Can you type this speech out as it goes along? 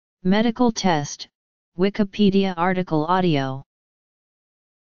Medical test, Wikipedia article audio.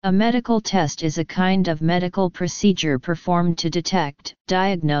 A medical test is a kind of medical procedure performed to detect,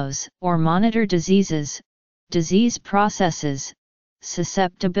 diagnose, or monitor diseases, disease processes,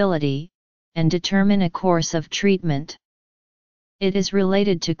 susceptibility, and determine a course of treatment. It is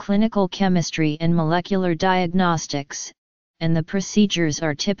related to clinical chemistry and molecular diagnostics, and the procedures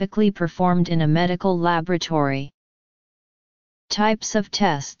are typically performed in a medical laboratory. Types of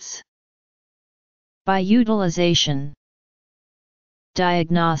tests. By utilization.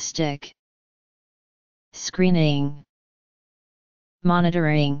 Diagnostic, screening,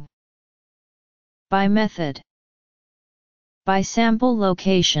 monitoring. By method. By sample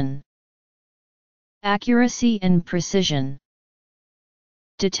location. Accuracy and precision.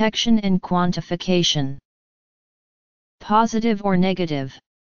 Detection and quantification. Positive or negative.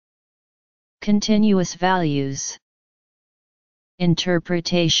 Continuous values.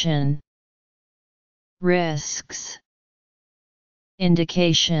 Interpretation. Risks.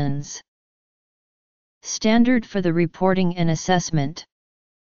 Indications. Standard for the reporting and assessment.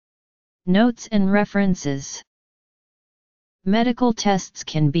 Notes and references. Medical tests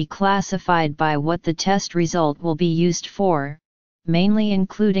can be classified by what the test result will be used for, mainly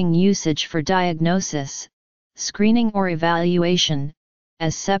including usage for diagnosis, screening or evaluation,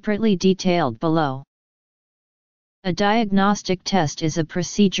 as separately detailed below. A diagnostic test is a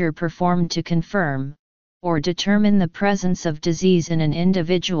procedure performed to confirm, or determine the presence of disease in an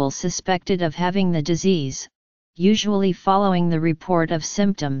individual suspected of having the disease, usually following the report of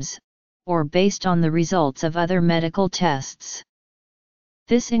symptoms, or based on the results of other medical tests.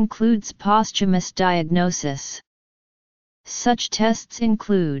 This includes posthumous diagnosis. Such tests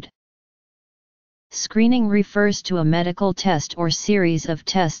include: screening refers to a medical test or series of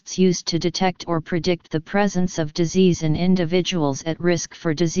tests used to detect or predict the presence of disease in individuals at risk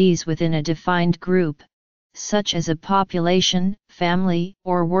for disease within a defined group, such as a population, family,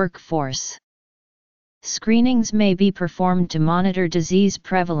 or workforce. Screenings may be performed to monitor disease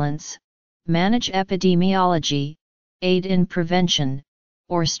prevalence, manage epidemiology, aid in prevention,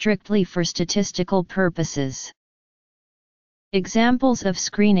 or strictly for statistical purposes. Examples of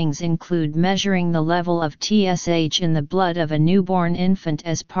screenings include measuring the level of TSH in the blood of a newborn infant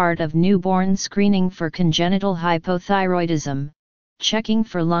as part of newborn screening for congenital hypothyroidism, checking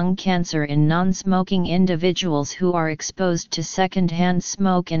for lung cancer in non-smoking individuals who are exposed to second-hand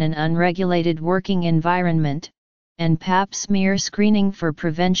smoke in an unregulated working environment, and Pap smear screening for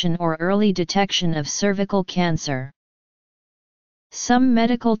prevention or early detection of cervical cancer. Some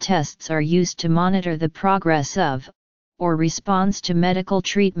medical tests are used to monitor the progress of, or response to medical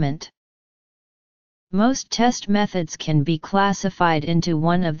treatment. Most test methods can be classified into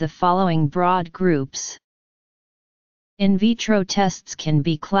one of the following broad groups. In vitro tests can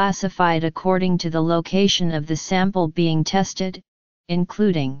be classified according to the location of the sample being tested,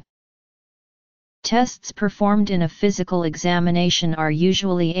 including: tests performed in a physical examination are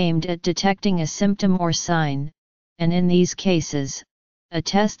usually aimed at detecting a symptom or sign, and in these cases, a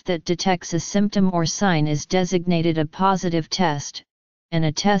test that detects a symptom or sign is designated a positive test, and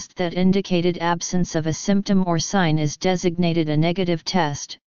a test that indicated absence of a symptom or sign is designated a negative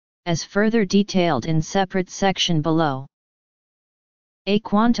test, as further detailed in separate section below. A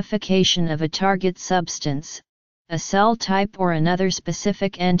quantification of a target substance, a cell type or another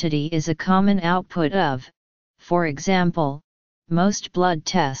specific entity is a common output of, for example, most blood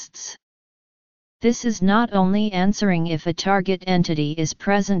tests. This is not only answering if a target entity is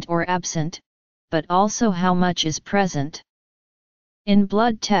present or absent, but also how much is present. In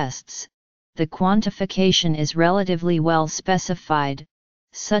blood tests, the quantification is relatively well specified,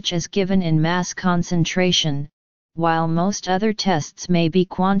 such as given in mass concentration, while most other tests may be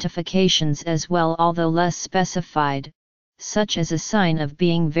quantifications as well, although less specified, such as a sign of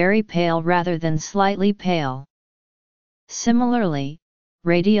being very pale rather than slightly pale. Similarly,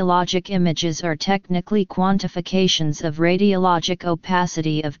 radiologic images are technically quantifications of radiologic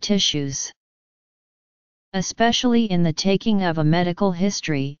opacity of tissues. Especially in the taking of a medical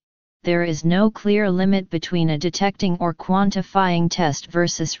history, there is no clear limit between a detecting or quantifying test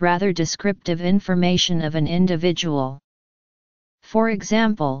versus rather descriptive information of an individual. For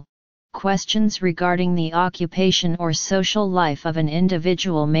example, questions regarding the occupation or social life of an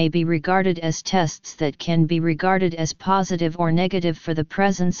individual may be regarded as tests that can be regarded as positive or negative for the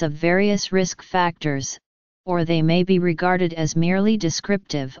presence of various risk factors, or they may be regarded as merely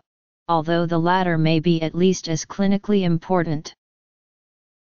descriptive, although the latter may be at least as clinically important.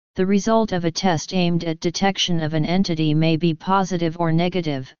 The result of a test aimed at detection of an entity may be positive or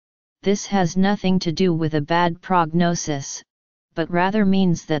negative. This has nothing to do with a bad prognosis, but rather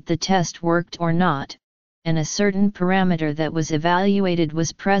means that the test worked or not, and a certain parameter that was evaluated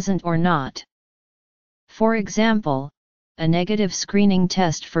was present or not. For example, a negative screening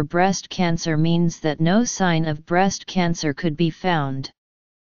test for breast cancer means that no sign of breast cancer could be found.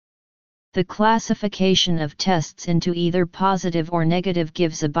 The classification of tests into either positive or negative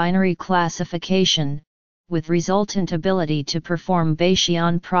gives a binary classification, with resultant ability to perform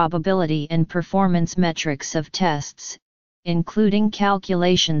Bayesian probability and performance metrics of tests, including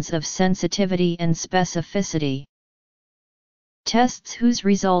calculations of sensitivity and specificity. Tests whose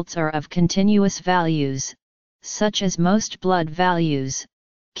results are of continuous values, such as most blood values,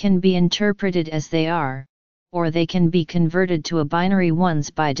 can be interpreted as they are, or they can be converted to a binary ones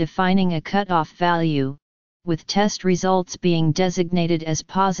by defining a cutoff value, with test results being designated as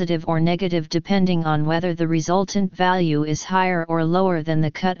positive or negative depending on whether the resultant value is higher or lower than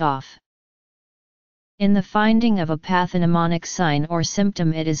the cutoff. In the finding of a pathognomonic sign or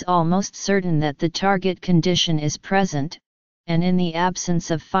symptom, it is almost certain that the target condition is present, and in the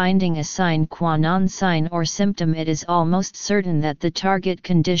absence of finding a sine qua non sign or symptom, it is almost certain that the target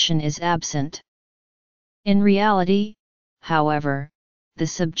condition is absent. In reality, however, the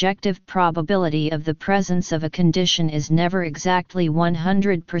subjective probability of the presence of a condition is never exactly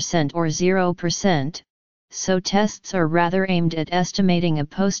 100% or 0%, so tests are rather aimed at estimating a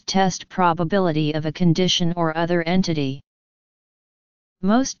post-test probability of a condition or other entity.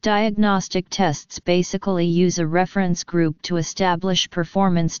 Most diagnostic tests basically use a reference group to establish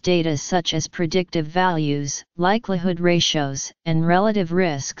performance data such as predictive values, likelihood ratios, and relative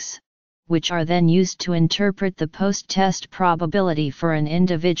risks, which are then used to interpret the post-test probability for an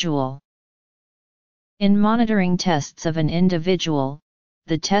individual. In monitoring tests of an individual,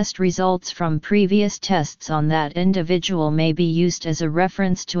 the test results from previous tests on that individual may be used as a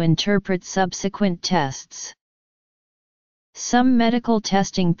reference to interpret subsequent tests. Some medical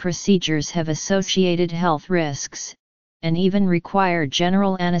testing procedures have associated health risks, and even require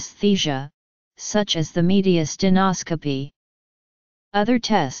general anesthesia, such as the mediastinoscopy. Other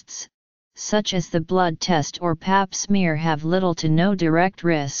tests, such as the blood test or pap smear, have little to no direct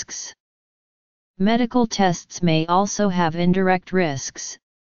risks. Medical tests may also have indirect risks,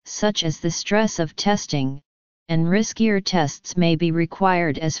 such as the stress of testing, and riskier tests may be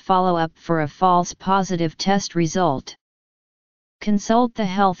required as follow-up for a false positive test result. Consult the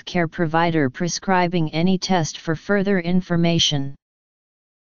healthcare provider prescribing any test for further information.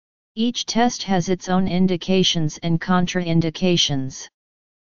 Each test has its own indications and contraindications.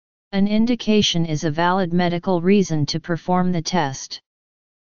 An indication is a valid medical reason to perform the test.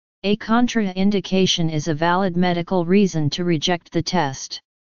 A contraindication is a valid medical reason to reject the test.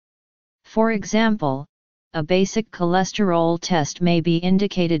 For example, a basic cholesterol test may be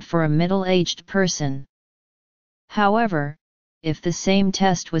indicated for a middle-aged person. However, if the same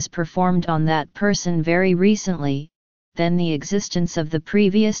test was performed on that person very recently, then the existence of the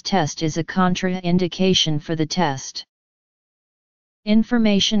previous test is a contraindication for the test.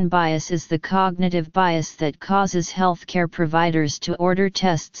 Information bias is the cognitive bias that causes healthcare providers to order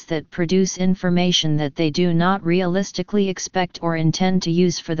tests that produce information that they do not realistically expect or intend to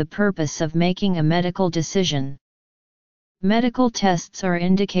use for the purpose of making a medical decision. Medical tests are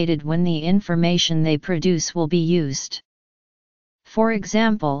indicated when the information they produce will be used. For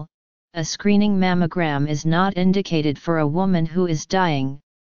example, a screening mammogram is not indicated for a woman who is dying,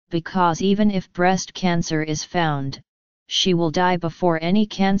 because even if breast cancer is found, she will die before any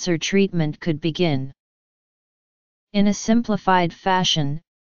cancer treatment could begin. In a simplified fashion,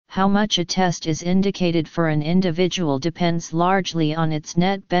 how much a test is indicated for an individual depends largely on its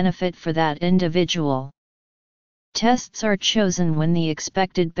net benefit for that individual. Tests are chosen when the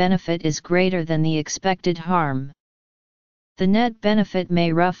expected benefit is greater than the expected harm. The net benefit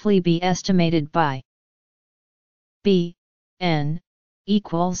may roughly be estimated by B n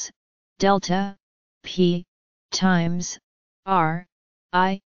equals delta P times R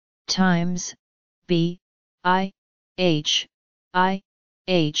I times B I H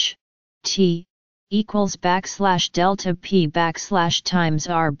T equals \delta P times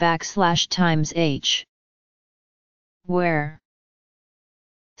R times H, where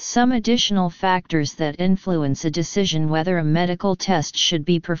some additional factors that influence a decision whether a medical test should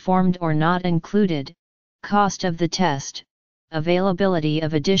be performed or not included: cost of the test, availability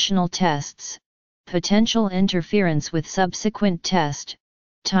of additional tests, potential interference with subsequent test,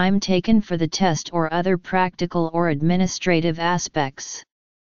 time taken for the test, or other practical or administrative aspects.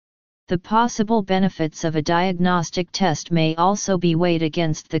 The possible benefits of a diagnostic test may also be weighed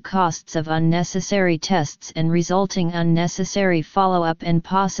against the costs of unnecessary tests and resulting unnecessary follow-up and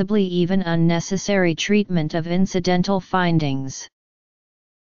possibly even unnecessary treatment of incidental findings.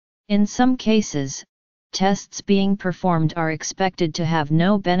 In some cases, tests being performed are expected to have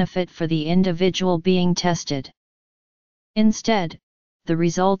no benefit for the individual being tested. Instead, the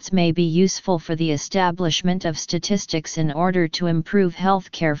results may be useful for the establishment of statistics in order to improve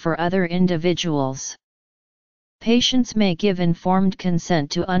healthcare for other individuals. Patients may give informed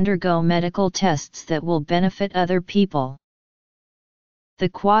consent to undergo medical tests that will benefit other people. The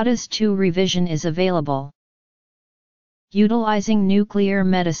Quadas 2 revision is available. Utilizing nuclear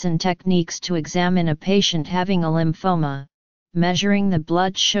medicine techniques to examine a patient having a lymphoma, measuring the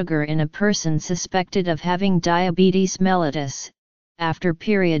blood sugar in a person suspected of having diabetes mellitus, after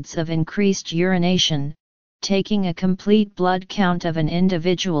periods of increased urination, taking a complete blood count of an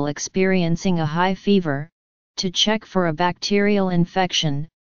individual experiencing a high fever, to check for a bacterial infection,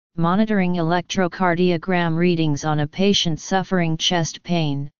 monitoring electrocardiogram readings on a patient suffering chest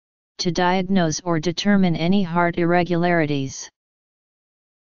pain, to diagnose or determine any heart irregularities.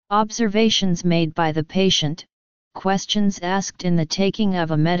 Observations made by the patient, questions asked in the taking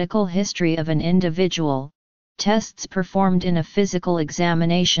of a medical history of an individual, tests performed in a physical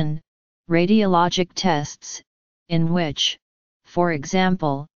examination, radiologic tests, in which, for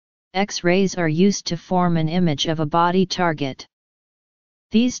example, X-rays are used to form an image of a body target.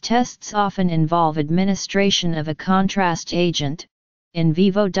 These tests often involve administration of a contrast agent, in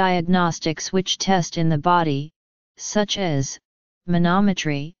vivo diagnostics which test in the body, such as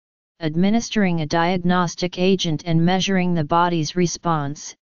manometry, administering a diagnostic agent and measuring the body's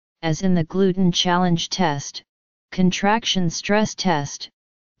response, as in the gluten challenge test, contraction stress test,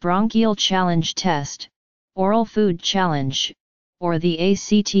 bronchial challenge test, oral food challenge, or the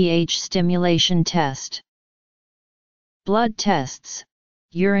ACTH stimulation test. Blood tests,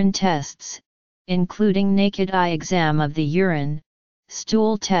 urine tests, including naked eye exam of the urine,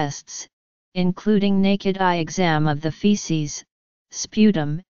 stool tests, including naked eye exam of the feces,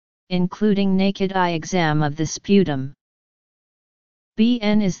 sputum, including naked eye exam of the sputum.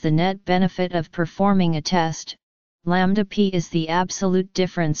 Bn is the net benefit of performing a test, lambda p is the absolute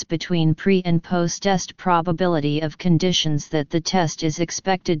difference between pre- and post-test probability of conditions that the test is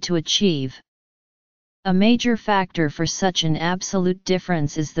expected to achieve. A major factor for such an absolute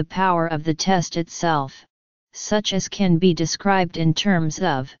difference is the power of the test itself, such as can be described in terms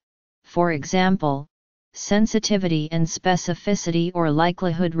of, for example, sensitivity and specificity or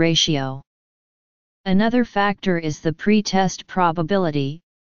likelihood ratio. Another factor is the pre-test probability,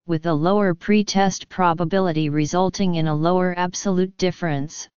 with a lower pre-test probability resulting in a lower absolute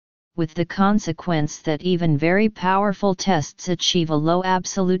difference, with the consequence that even very powerful tests achieve a low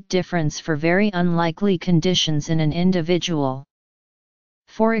absolute difference for very unlikely conditions in an individual.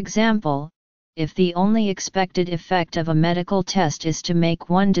 For example, if the only expected effect of a medical test is to make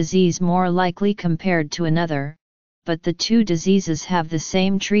one disease more likely compared to another, but the two diseases have the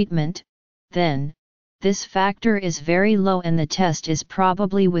same treatment, then, this factor is very low and the test is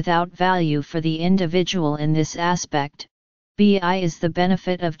probably without value for the individual in this aspect. BI is the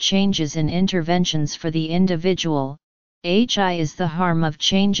benefit of changes in interventions for the individual, HI is the harm of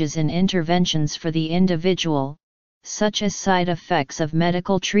changes in interventions for the individual, such as side effects of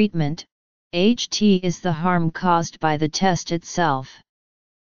medical treatment, HT is the harm caused by the test itself.